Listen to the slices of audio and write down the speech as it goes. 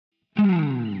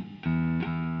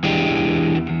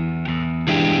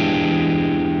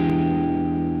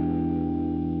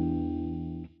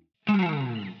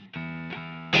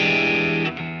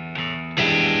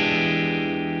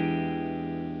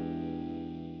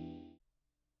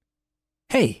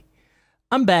Hey,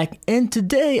 I'm back, and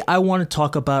today I want to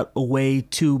talk about a way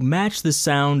to match the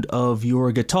sound of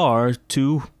your guitar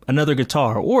to another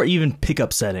guitar, or even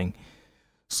pickup setting.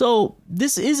 So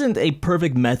this isn't a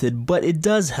perfect method, but it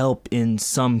does help in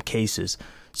some cases.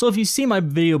 So if you see my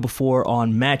video before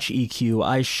on Match EQ,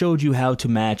 I showed you how to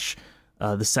match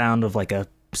the sound of like a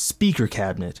speaker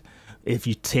cabinet if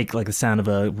you take like the sound of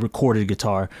a recorded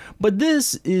guitar. But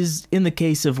this is in the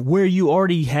case of where you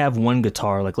already have one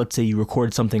guitar, like let's say you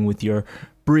recorded something with your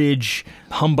bridge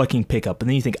humbucking pickup, and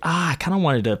then you think, I kind of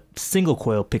wanted a single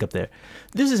coil pickup there.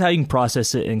 This is how you can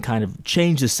process it and kind of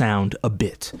change the sound a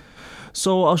bit.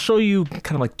 So I'll show you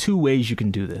kind of like two ways you can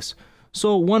do this.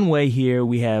 So one way here,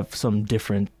 we have some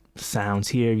different sounds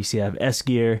here. You see I have S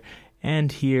gear,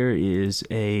 and here is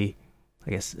a, I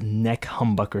guess, neck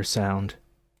humbucker sound.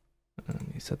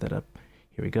 Let me set that up.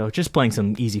 Here we go. Just playing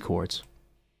some easy chords.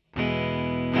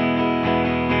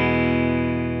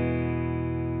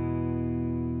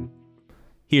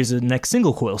 Here's a neck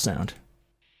single coil sound.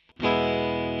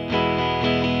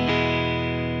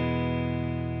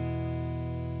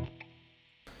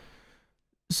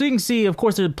 So you can see, of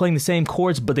course, they're playing the same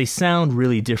chords, but they sound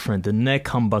really different. The neck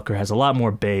humbucker has a lot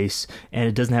more bass, and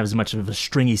it doesn't have as much of a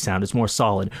stringy sound. It's more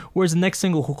solid. Whereas the neck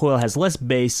single coil has less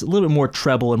bass, a little bit more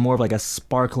treble, and more of like a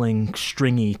sparkling,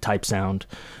 stringy type sound.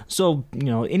 So, you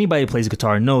know, anybody who plays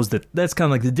guitar knows that that's kind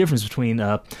of like the difference between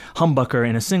a humbucker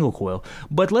and a single coil.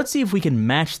 But let's see if we can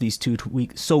match these two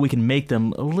so we can make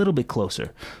them a little bit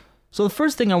closer. So the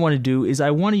first thing I want to do is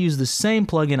I want to use the same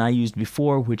plugin I used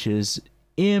before, which is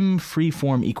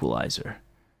MFreeformEqualizer.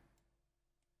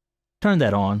 Turn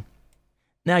that on.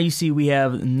 Now you see we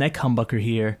have neck humbucker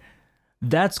here.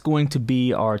 That's going to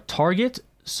be our target.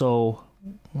 So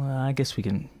well, I guess we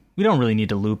don't really need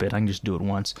to loop it. I can just do it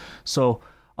once. So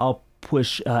I'll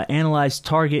push analyze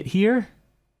target here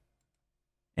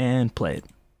and play it.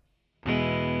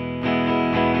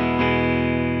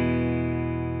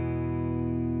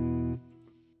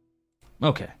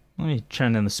 Okay, let me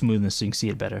turn down the smoothness so you can see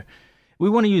it better. We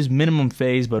want to use minimum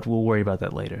phase, but we'll worry about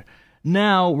that later.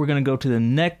 Now we're going to go to the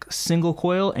neck single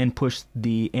coil and push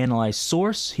the analyze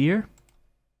source here.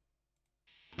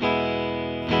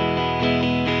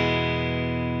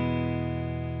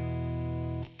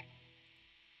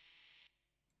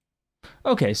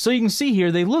 Okay, so you can see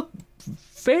here they look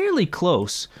fairly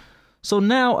close. So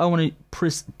now I want to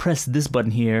press this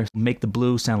button here, make the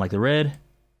blue sound like the red.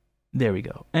 There we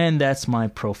go. And that's my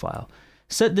profile.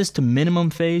 Set this to minimum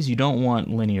phase. You don't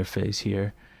want linear phase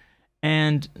here.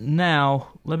 And now,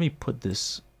 let me put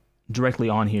this directly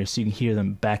on here so you can hear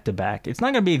them back to back. It's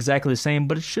not going to be exactly the same,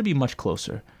 but it should be much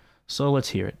closer. So let's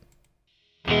hear it.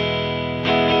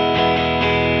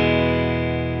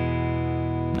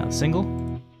 Now the single.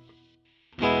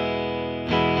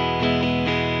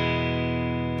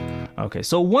 Okay,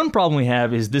 so one problem we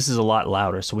have is this is a lot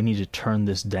louder, so we need to turn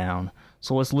this down.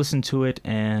 So let's listen to it,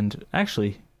 and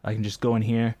actually, I can just go in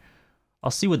here. I'll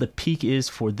see what the peak is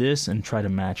for this and try to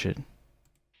match it.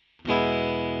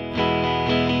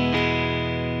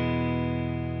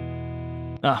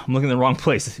 I'm looking in the wrong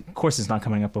place. Of course it's not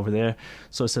coming up over there.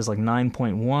 So it says like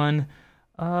 9.1.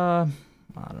 I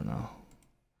don't know.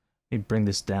 Let me bring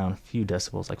this down a few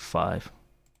decibels, like 5.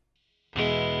 A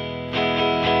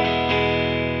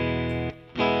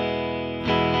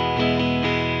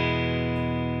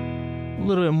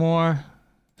little bit more.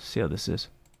 See how this is.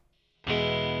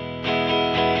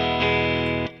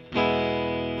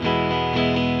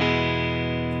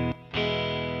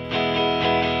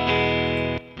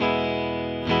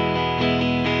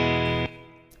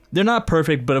 They're not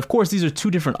perfect, but of course these are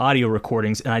two different audio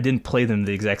recordings and I didn't play them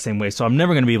the exact same way, so I'm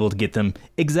never going to be able to get them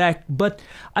exact, but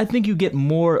I think you get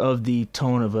more of the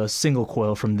tone of a single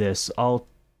coil from this. I'll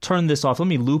turn this off. Let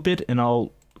me loop it and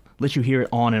I'll let you hear it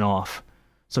on and off.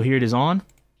 So here it is on.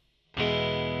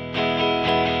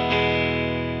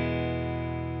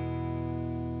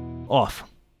 Off.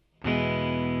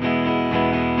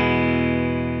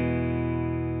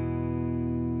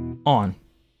 On.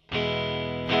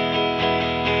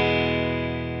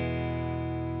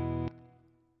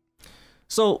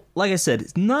 So, like I said,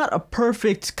 it's not a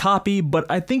perfect copy, but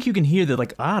I think you can hear that,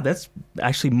 like, that's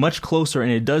actually much closer,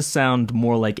 and it does sound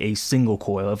more like a single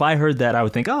coil. If I heard that, I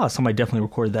would think, somebody definitely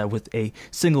recorded that with a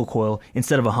single coil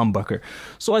instead of a humbucker.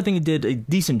 So I think it did a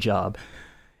decent job.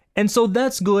 And so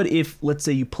that's good if, let's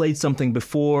say, you played something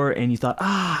before and you thought,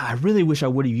 I really wish I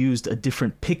would have used a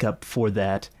different pickup for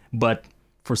that, but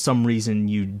for some reason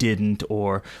you didn't.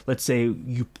 Or let's say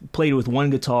you played with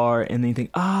one guitar and then you think,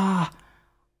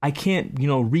 I can't,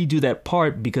 redo that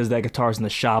part because that guitar's in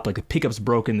the shop, like the pickup's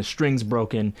broken, the string's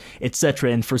broken,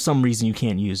 etc. And for some reason you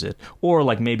can't use it. Or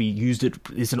like maybe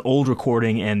it's an old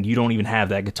recording and you don't even have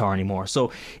that guitar anymore.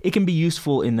 So it can be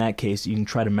useful in that case. You can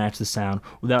try to match the sound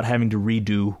without having to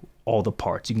redo all the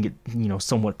parts. You can get,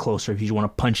 somewhat closer if you want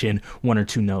to punch in one or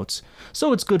two notes.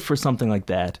 So it's good for something like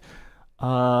that.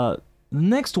 The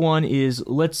next one is,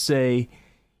 let's say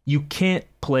you can't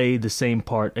play the same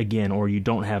part again, or you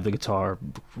don't have the guitar,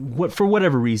 for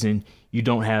whatever reason, you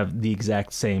don't have the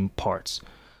exact same parts.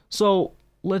 So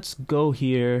let's go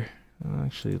here.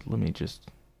 Actually, let me just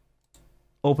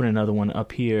open another one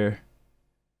up here.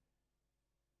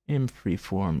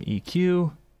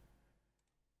 MFreeformEQ.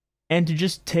 And to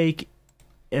just take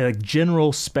a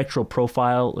general spectral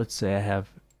profile, let's say I have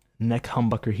neck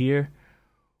humbucker here.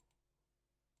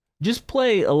 Just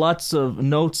play lots of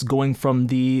notes going from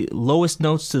the lowest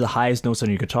notes to the highest notes on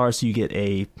your guitar, so you get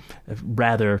a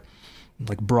rather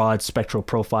like broad spectral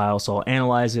profile. So I'll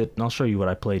analyze it and I'll show you what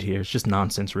I played here. It's just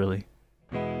nonsense, really.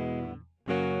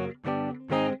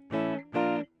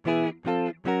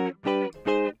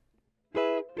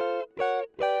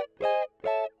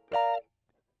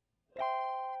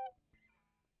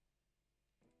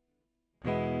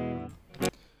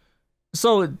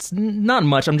 So it's not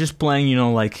much. I'm just playing,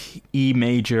 like E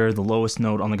major, the lowest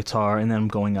note on the guitar, and then I'm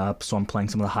going up, so I'm playing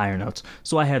some of the higher notes.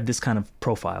 So I have this kind of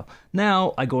profile.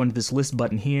 Now I go into this list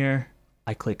button here,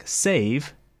 I click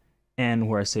save, and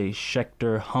where I say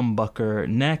Schecter, humbucker,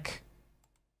 neck.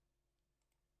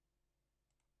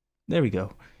 There we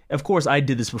go. Of course, I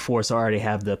did this before, so I already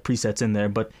have the presets in there,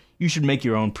 but you should make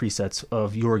your own presets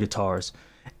of your guitars.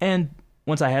 And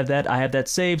once I have that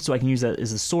saved, so I can use that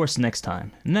as a source next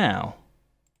time. Now,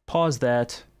 pause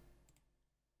that,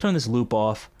 turn this loop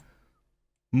off,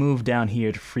 move down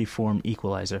here to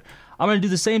FreeformEqualizer. I'm going to do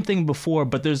the same thing before,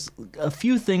 but there's a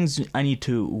few things I need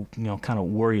to, kind of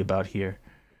worry about here.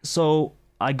 So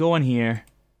I go in here,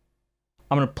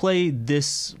 I'm going to play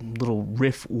this little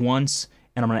riff once,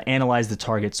 and I'm going to analyze the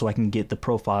target so I can get the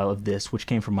profile of this, which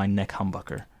came from my neck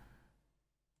humbucker.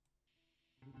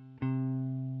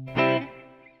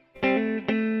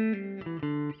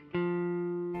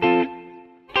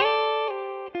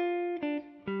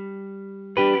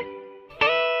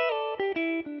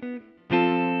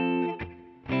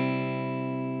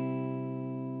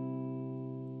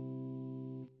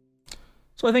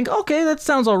 So I think, okay, that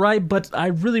sounds all right, but I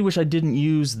really wish I didn't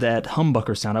use that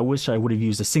humbucker sound. I wish I would have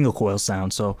used a single coil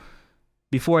sound. So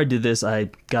before I did this,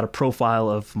 I got a profile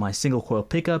of my single coil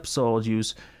pickup, so I'll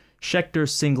use Schecter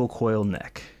single coil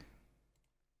neck.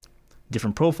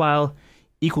 Different profile,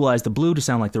 equalize the blue to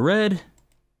sound like the red.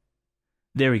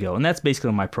 There we go, and that's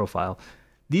basically my profile.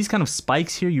 These kind of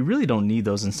spikes here, you really don't need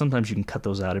those, and sometimes you can cut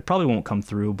those out. It probably won't come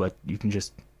through, but you can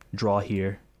just draw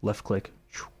here, left click,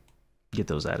 get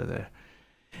those out of there.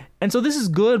 And so this is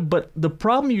good, but the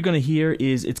problem you're going to hear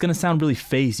is it's going to sound really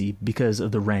phasey because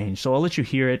of the range. So I'll let you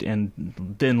hear it, and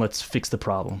then let's fix the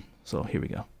problem. So here we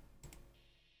go.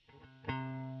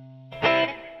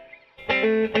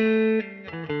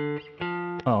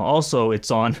 Oh, also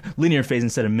it's on linear phase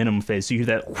instead of minimum phase, so you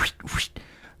hear that.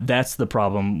 That's the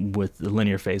problem with the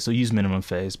linear phase, so use minimum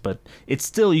phase. But it's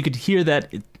still, you could hear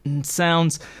that it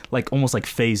sounds like almost like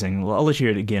phasing. Well, I'll let you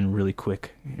hear it again really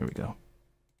quick. Here we go.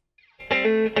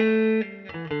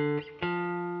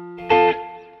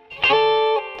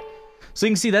 So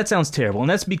you can see that sounds terrible, and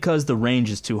that's because the range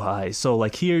is too high. So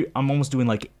like here, I'm almost doing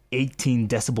like 18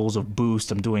 decibels of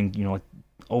boost. I'm doing, like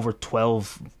over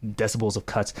 12 decibels of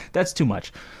cuts. That's too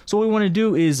much. So what we want to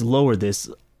do is lower this.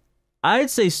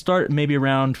 I'd say start maybe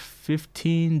around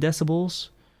 15 decibels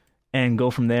and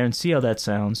go from there and see how that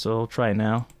sounds. So I'll try it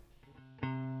now.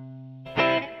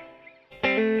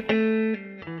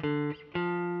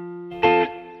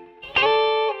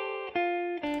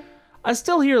 I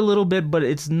still hear a little bit, but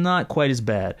it's not quite as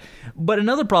bad. But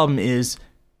another problem is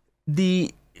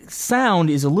the sound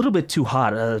is a little bit too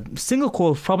hot. A single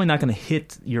coil is probably not going to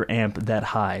hit your amp that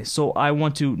high. So I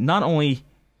want to not only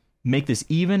make this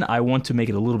even, I want to make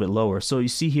it a little bit lower. So you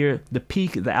see here, the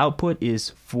peak, the output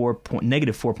is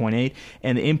negative 4.8,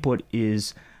 and the input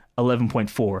is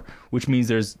 11.4, which means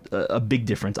there's a big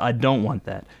difference. I don't want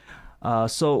that.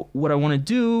 So what I want to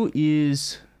do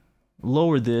is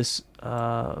lower this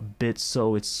a bit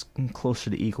so it's closer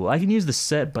to equal. I can use the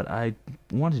set, but I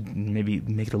want to maybe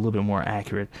make it a little bit more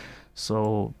accurate.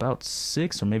 So about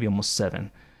 6 or maybe almost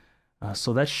 7.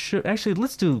 So that should actually,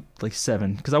 let's do like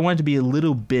 7 because I want it to be a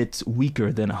little bit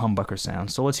weaker than a humbucker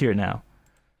sound. So let's hear it now.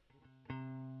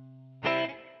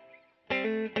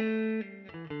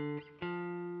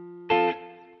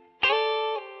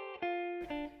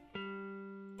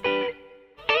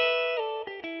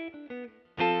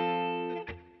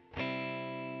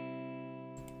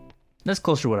 That's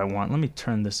closer to what I want. Let me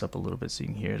turn this up a little bit so you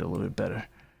can hear it a little bit better.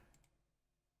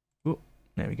 Ooh,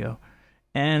 there we go.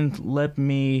 And let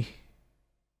me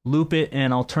loop it,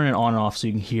 and I'll turn it on and off so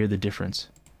you can hear the difference.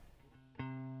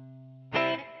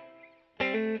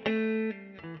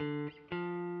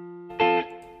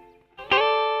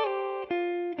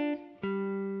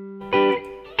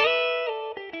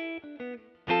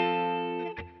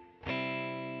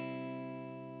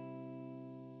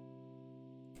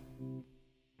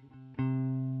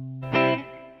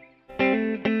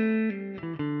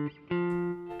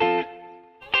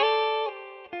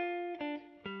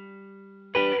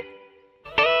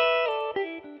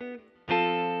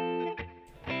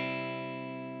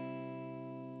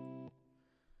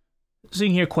 So you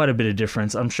can hear quite a bit of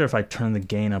difference. I'm sure if I turn the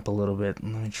gain up a little bit,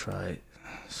 let me try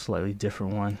a slightly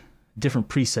different one. Different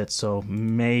presets, so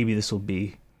maybe this will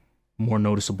be more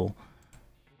noticeable.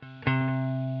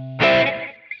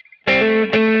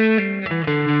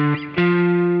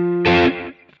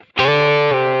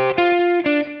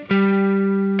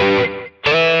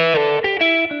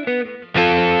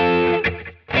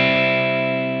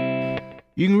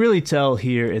 You can really tell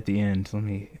here at the end. Let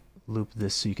me loop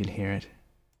this so you can hear it.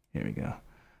 Here we go.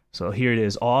 So here it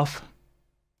is, off.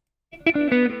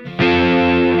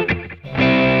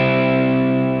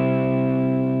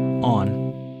 On.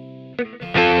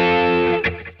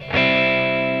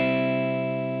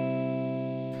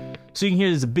 So you can hear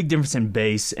there's a big difference in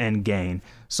bass and gain.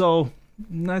 So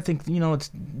I think, you know, it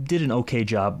did an okay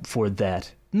job for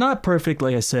that. Not perfect,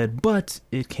 like I said, but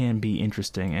it can be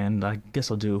interesting. And I guess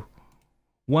I'll do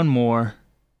one more.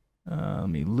 Let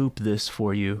me loop this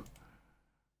for you.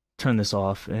 Turn this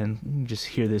off and just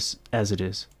hear this as it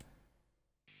is.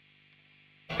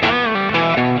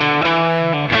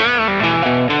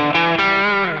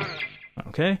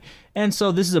 Okay, and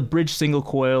so this is a bridge single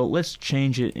coil. Let's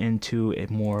change it into a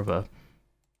more of a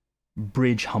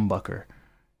bridge humbucker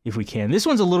if we can. This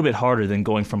one's a little bit harder than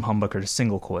going from humbucker to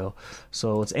single coil.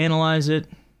 So let's analyze it.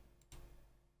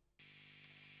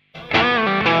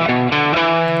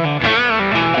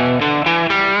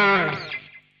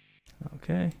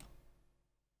 Okay.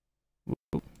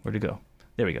 Where'd it go?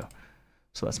 There we go.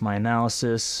 So that's my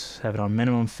analysis. Have it on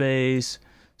minimum phase.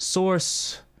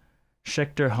 Source.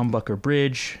 Schecter humbucker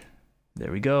bridge.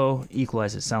 There we go.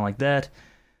 Equalize it, sound like that.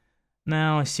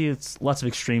 Now I see it's lots of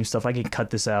extreme stuff. I can cut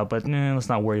this out, but let's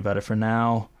not worry about it for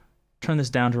now. Turn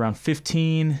this down to around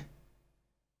 15.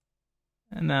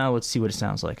 And now let's see what it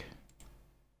sounds like.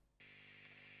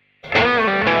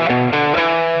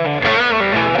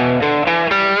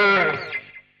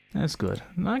 That's good.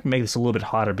 Now I can make this a little bit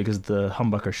hotter because the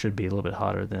humbucker should be a little bit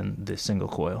hotter than the single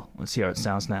coil. Let's see how it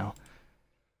sounds now.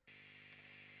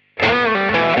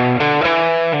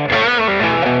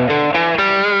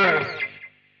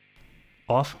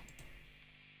 Off.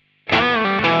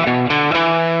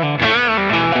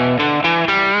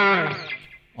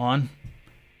 On.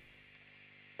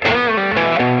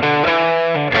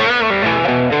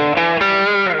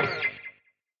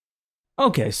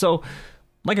 Okay, so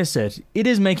like I said, it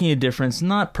is making a difference,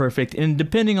 not perfect, and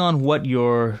depending on what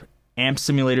your amp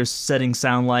simulator settings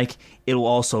sound like, it will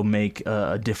also make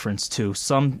a difference too.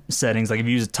 Some settings, like if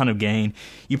you use a ton of gain,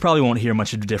 you probably won't hear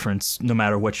much of a difference no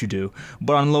matter what you do.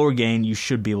 But on lower gain, you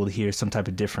should be able to hear some type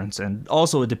of difference. And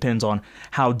also it depends on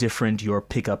how different your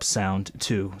pickups sound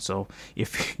too. So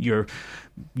if you're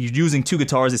using two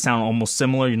guitars that sound almost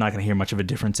similar, you're not going to hear much of a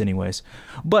difference anyways.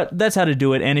 But that's how to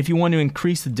do it. And if you want to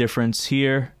increase the difference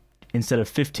here, instead of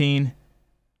 15,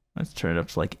 let's turn it up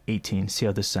to like 18. See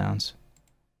how this sounds.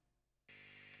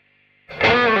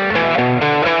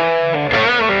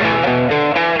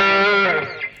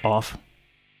 Off.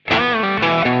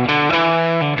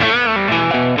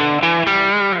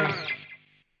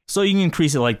 So you can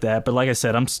increase it like that, but like I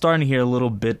said, I'm starting to hear a little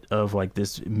bit of like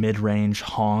this mid-range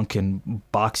honk and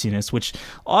boxiness, which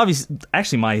obviously,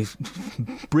 actually my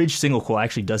bridge single coil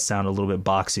actually does sound a little bit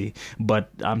boxy, but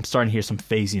I'm starting to hear some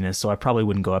phasiness, so I probably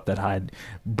wouldn't go up that high. I'd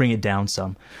bring it down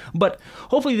some. But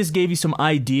hopefully this gave you some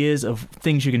ideas of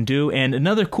things you can do, and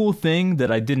another cool thing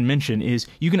that I didn't mention is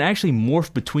you can actually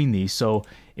morph between these. So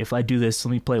if I do this,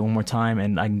 let me play it one more time,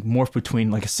 and I can morph between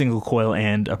like a single coil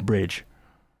and a bridge.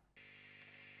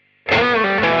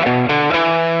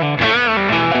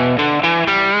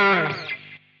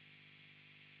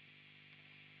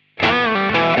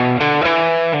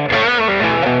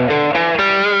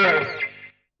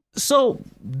 So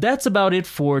that's about it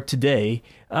for today.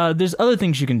 There's other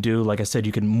things you can do. Like I said,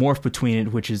 you can morph between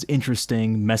it, which is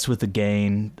interesting, mess with the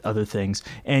gain, other things.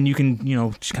 And you can,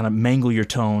 just kind of mangle your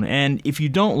tone. And if you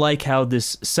don't like how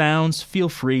this sounds, feel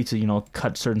free to,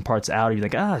 cut certain parts out. If you're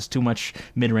like, it's too much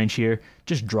mid-range here,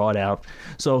 just draw it out.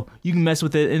 So you can mess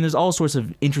with it, and there's all sorts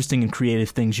of interesting and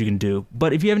creative things you can do.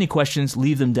 But if you have any questions,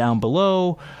 leave them down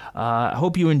below. I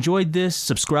hope you enjoyed this.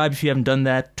 Subscribe if you haven't done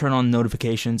that. Turn on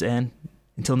notifications, and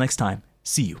until next time,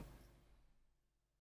 see you.